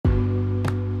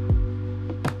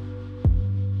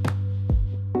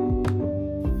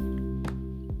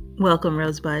Welcome,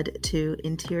 Rosebud, to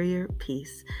Interior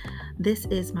Peace. This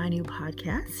is my new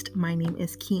podcast. My name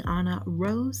is Kiana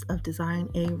Rose of Design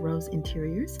A Rose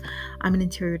Interiors. I'm an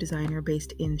interior designer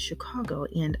based in Chicago,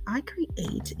 and I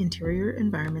create interior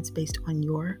environments based on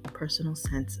your personal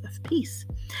sense of peace.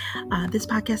 This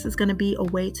podcast is going to be a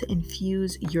way to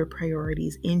infuse your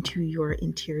priorities into your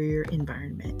interior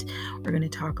environment. We're going to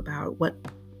talk about what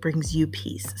brings you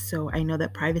peace. So I know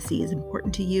that privacy is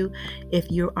important to you. If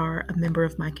you are a member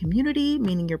of my community,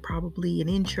 meaning you're probably an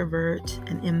introvert,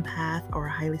 an empath, or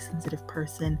a highly sensitive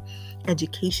person,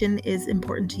 education is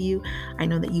important to you. I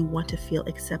know that you want to feel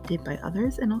accepted by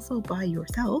others and also by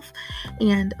yourself.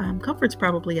 And comfort's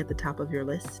probably at the top of your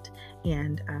list.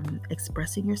 And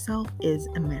expressing yourself is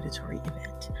a mandatory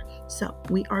event. So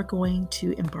we are going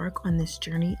to embark on this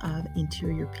journey of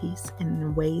interior peace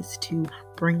and ways to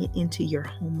bring it into your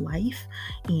home life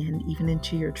and even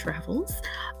into your travels.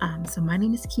 So my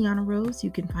name is Kiana Rose.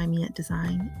 You can find me at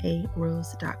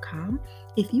designarose.com.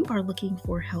 If you are looking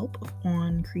for help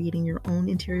on creating your own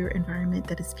interior environment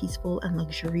that is peaceful and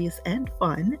luxurious and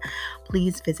fun,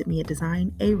 please visit me at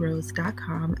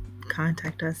designarose.com.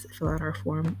 Contact us, fill out our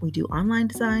form. We do online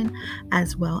design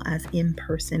as well as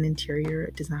in-person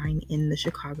interior design in the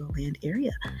Chicagoland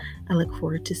area. I look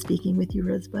forward to speaking with you,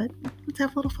 Rosebud. Let's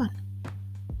have a little fun.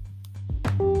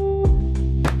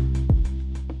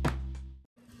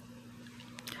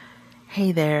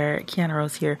 Hey there, Kiana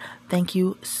Rose here. Thank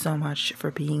you so much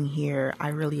for being here. I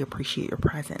really appreciate your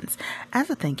presence. As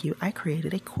a thank you, I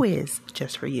created a quiz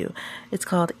just for you. It's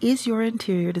called, Is Your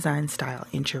Interior Design Style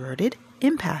Introverted,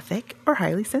 Empathic, or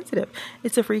Highly Sensitive?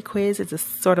 It's a free quiz. It's a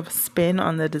sort of spin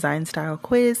on the design style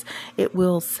quiz. It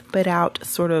will spit out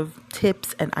sort of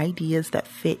tips and ideas that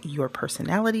fit your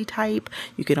personality type.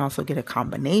 You can also get a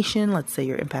combination. Let's say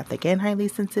you're empathic and highly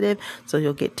sensitive. So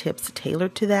you'll get tips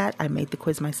tailored to that. I made the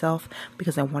quiz myself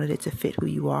because I wanted it to fit who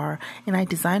you are. And I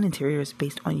design interiors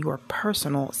based on your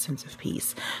personal sense of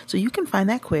peace. So you can find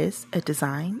that quiz at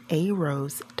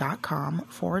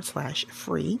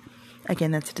designarose.com/free.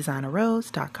 Again, that's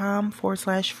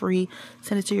designarose.com/free.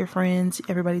 Send it to your friends.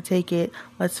 Everybody take it.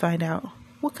 Let's find out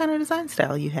what kind of design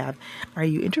style you have. Are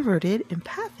you introverted,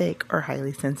 empathic, or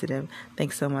highly sensitive?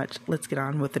 Thanks so much. Let's get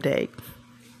on with the day.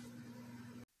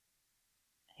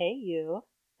 Hey, you.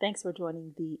 Thanks for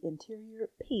joining the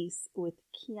Interior Peace with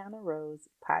Kiana Rose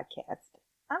podcast.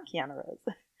 I'm Kiana Rose.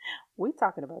 We're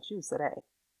talking about you today.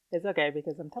 It's okay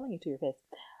because I'm telling you to your face.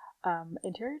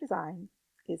 Interior design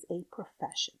is a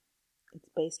profession. It's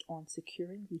based on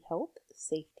securing the health,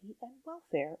 safety, and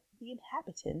welfare of the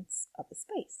inhabitants of a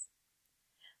space.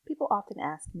 People often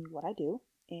ask me what I do,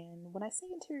 and when I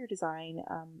say interior design,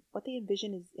 what they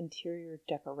envision is interior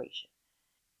decoration.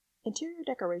 Interior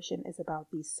decoration is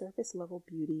about the surface level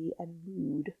beauty and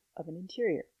mood of an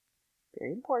interior.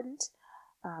 Very important,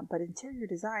 but interior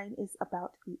design is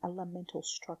about the elemental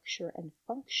structure and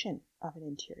function of an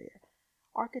interior.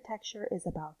 Architecture is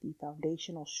about the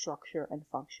foundational structure and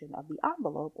function of the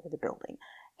envelope or the building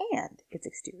and its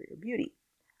exterior beauty.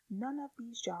 None of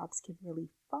these jobs can really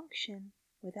function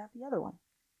without the other one.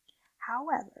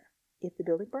 However, if the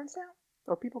building burns down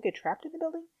or people get trapped in the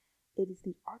building, it is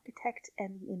the architect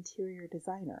and the interior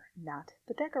designer, not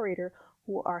the decorator,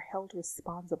 who are held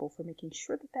responsible for making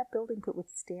sure that that building could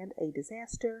withstand a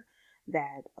disaster,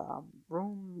 that a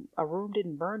room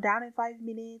didn't burn down in 5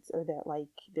 minutes, or that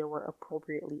there were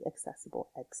appropriately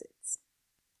accessible exits.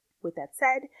 With that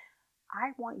said,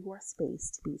 I want your space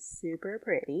to be super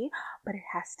pretty, but it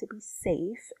has to be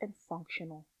safe and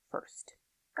functional first.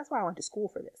 That's why I went to school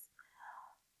for this.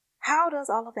 How does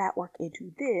all of that work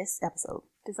into this episode,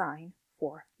 Design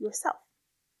for Yourself?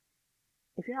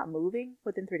 If you're not moving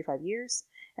within 3 to 5 years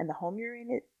and the home you're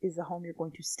in is the home you're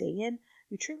going to stay in,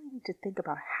 you truly need to think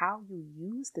about how you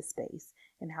use the space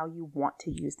and how you want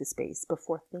to use the space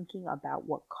before thinking about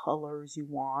what colors you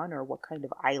want or what kind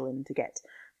of island to get.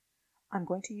 I'm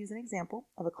going to use an example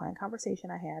of a client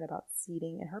conversation I had about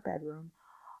seating in her bedroom.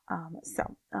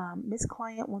 Miss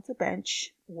Client wants a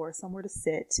bench or somewhere to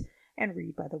sit and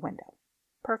read by the window.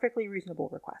 Perfectly reasonable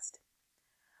request.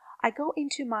 I go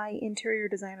into my interior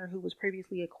designer, who was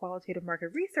previously a qualitative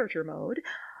market researcher, mode,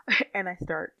 and I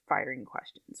start firing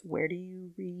questions. Where do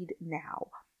you read now?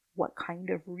 What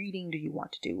kind of reading do you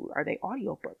want to do? Are they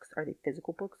audiobooks? Are they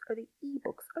physical books? Are they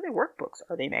ebooks? Are they workbooks?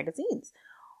 Are they magazines?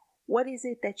 What is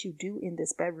it that you do in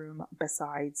this bedroom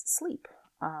besides sleep?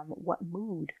 What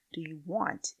mood do you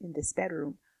want in this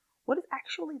bedroom? What is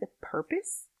actually the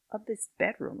purpose of this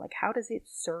bedroom? Like, how does it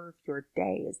serve your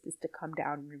day? Is this to come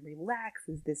down and relax?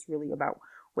 Is this really about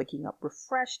waking up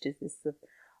refreshed? Is this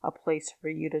a place for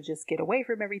you to just get away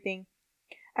from everything?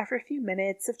 After a few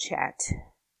minutes of chat,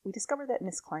 we discovered that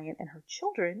Miss Client and her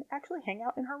children actually hang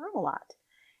out in her room a lot.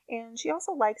 And she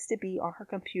also likes to be on her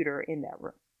computer in that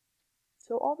room.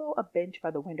 So although a bench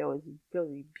by the window is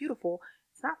really beautiful,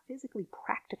 it's not physically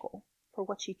practical for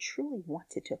what she truly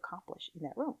wanted to accomplish in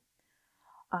that room.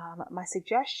 My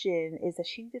suggestion is that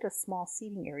she needed a small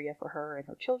seating area for her and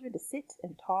her children to sit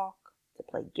and talk, to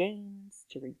play games,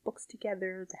 to read books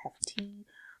together, to have tea.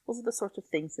 Those are the sorts of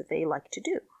things that they like to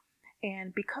do.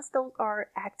 And because those are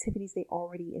activities they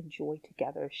already enjoy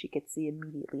together, she could see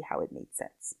immediately how it made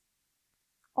sense.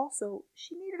 Also,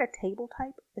 she needed a table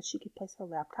type that she could place her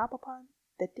laptop upon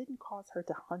that didn't cause her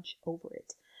to hunch over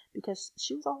it, because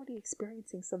she was already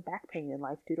experiencing some back pain in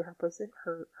life due to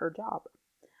her job.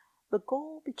 The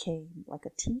goal became like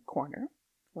a tea corner,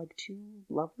 like two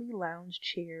lovely lounge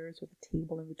chairs with a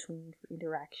table in between for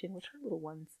interaction with her little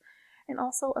ones, and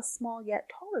also a small yet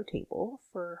taller table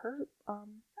for her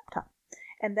laptop.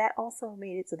 And that also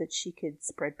made it so that she could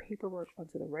spread paperwork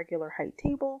onto the regular height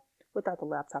table without the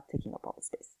laptop taking up all the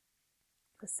space.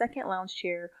 The second lounge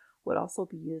chair would also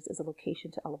be used as a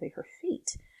location to elevate her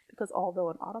feet, because although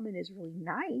an ottoman is really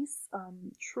nice,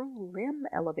 true limb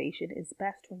elevation is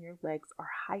best when your legs are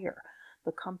higher.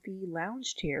 The comfy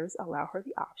lounge chairs allow her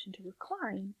the option to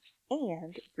recline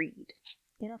and read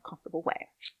in a comfortable way.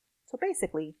 So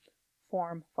basically,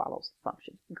 form follows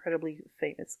function. Incredibly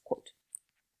famous quote.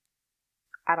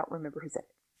 I don't remember who said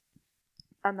it.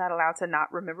 I'm not allowed to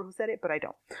not remember who said it, but I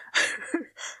don't.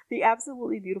 The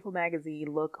absolutely beautiful magazine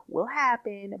look will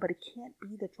happen, but it can't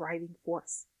be the driving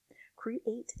force.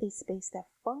 Create a space that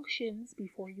functions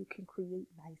before you can create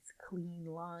nice, clean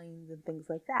lines and things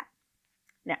like that.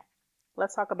 Now,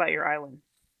 let's talk about your island.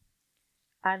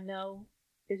 I know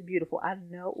it's beautiful. I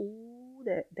know,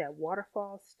 that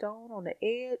waterfall stone on the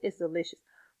edge is delicious.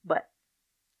 But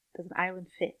does an island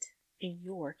fit in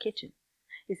your kitchen?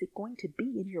 Is it going to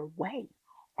be in your way?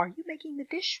 Are you making the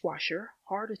dishwasher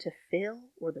harder to fill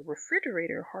or the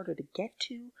refrigerator harder to get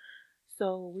to?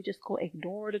 So we just go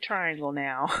ignore the triangle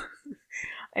now.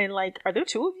 And are there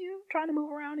two of you trying to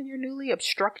move around in your newly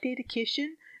obstructed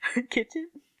kitchen?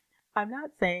 I'm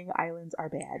not saying islands are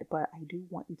bad, but I do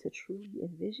want you to truly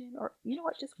envision, or you know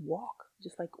what, just walk.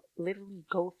 Just literally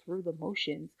go through the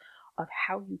motions of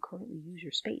how you currently use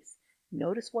your space.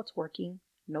 Notice what's working.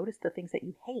 Notice the things that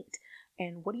you hate.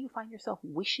 And what do you find yourself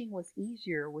wishing was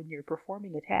easier when you're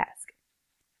performing a task?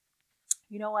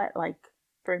 You know what?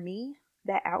 For me,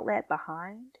 that outlet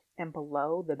behind and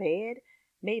below the bed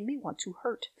made me want to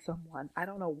hurt someone. I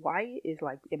don't know why it is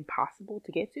impossible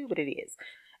to get to, but it is.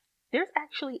 There's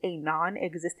actually a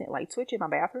non-existent light switch in my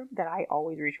bathroom that I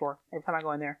always reach for every time I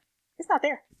go in there. It's not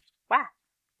there. Why?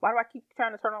 Why do I keep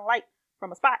trying to turn on a light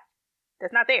from a spot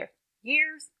that's not there?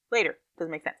 Years later.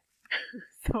 Doesn't make sense.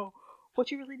 So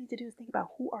what you really need to do is think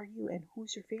about who are you and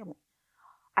who's your family.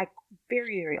 I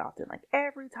very, very often,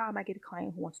 every time I get a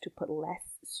client who wants to put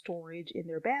less storage in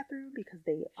their bathroom because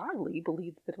they oddly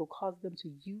believe that it'll cause them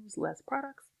to use less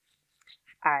products,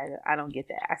 I don't get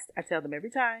that. I tell them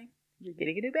every time, you're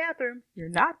getting a new bathroom, you're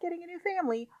not getting a new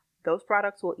family. Those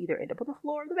products will either end up on the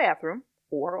floor of the bathroom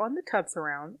or on the tub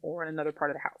surround or in another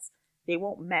part of the house. They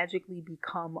won't magically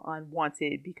become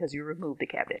unwanted because you removed the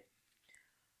cabinet.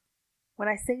 When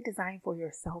I say design for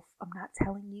yourself, I'm not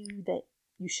telling you that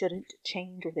you shouldn't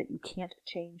change or that you can't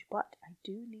change, but I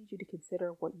do need you to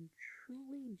consider what you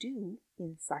truly do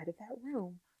inside of that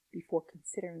room before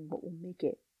considering what will make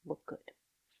it look good.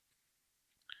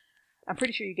 I'm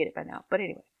pretty sure you get it by now, but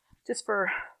anyway, just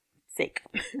for sake,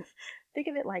 think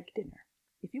of it like dinner.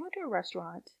 If you went to a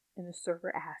restaurant and the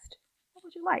server asked, "What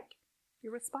would you like?"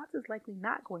 your response is likely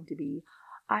not going to be,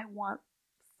 "I want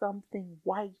something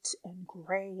white and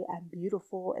gray and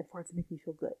beautiful and for it to make me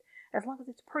feel good. As long as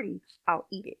it's pretty, I'll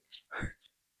eat it."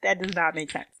 That does not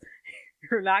make sense.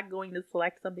 You're not going to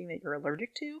select something that you're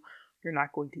allergic to. You're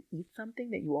not going to eat something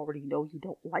that you already know you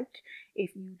don't like.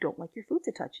 If you don't like your food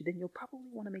to touch, then you'll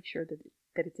probably want to make sure that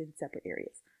it's in separate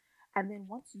areas. And then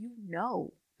once you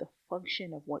know the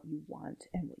function of what you want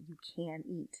and what you can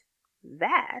eat,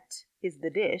 that is the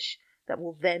dish that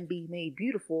will then be made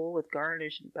beautiful with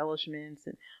garnish and embellishments,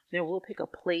 and then we'll pick a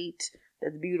plate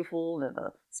that's beautiful and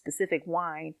a specific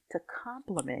wine to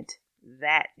complement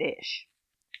that dish.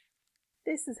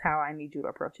 This is how I need you to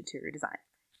approach interior design.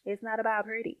 It's not about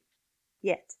pretty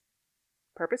yet.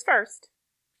 Purpose first,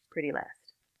 pretty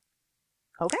last.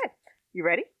 Okay, you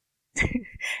ready?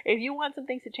 If you want some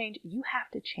things to change, you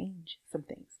have to change some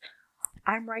things.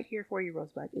 I'm right here for you,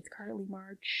 Rosebud. It's currently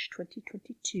March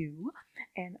 2022,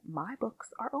 and my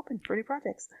books are open for new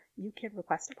projects. You can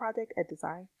request a project at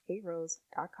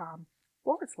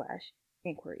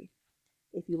designarose.com/inquiry.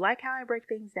 If you like how I break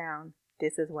things down,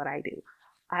 this is what I do.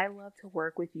 I love to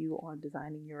work with you on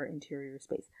designing your interior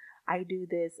space. I do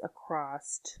this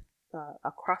across the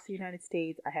United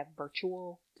States. I have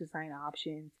virtual design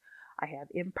options. I have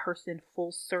in-person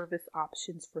full service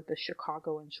options for the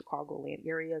Chicago and Chicagoland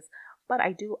areas, but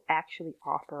I do actually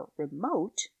offer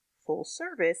remote full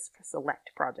service for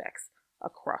select projects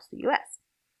across the US.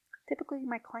 Typically,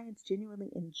 my clients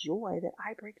genuinely enjoy that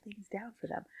I break things down for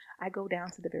them. I go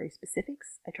down to the very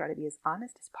specifics. I try to be as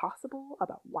honest as possible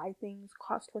about why things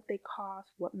cost what they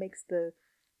cost, what makes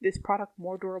this product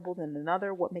more durable than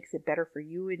another, what makes it better for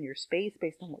you in your space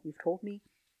based on what you've told me.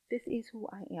 This is who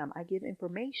I am. I give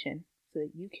information so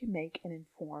that you can make an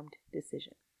informed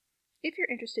decision. If you're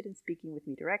interested in speaking with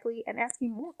me directly and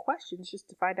asking more questions just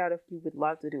to find out if you would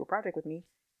love to do a project with me,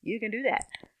 you can do that.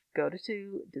 Go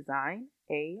to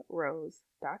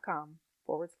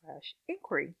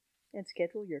designarose.com/inquiry and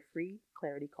schedule your free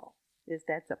clarity call. It's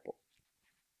that simple.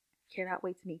 Cannot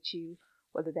wait to meet you,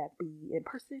 whether that be in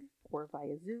person or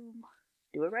via Zoom.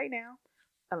 Do it right now,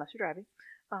 unless you're driving.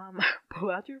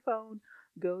 Pull out your phone,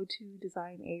 go to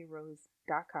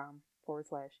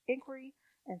designarose.com/inquiry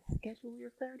and schedule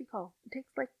your clarity call. It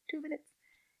takes like 2 minutes.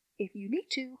 If you need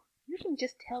to, you can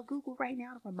just tell Google right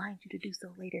now to remind you to do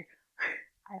so later.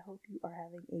 I hope you are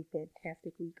having a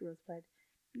fantastic week, Rosebud.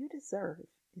 You deserve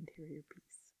interior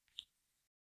peace.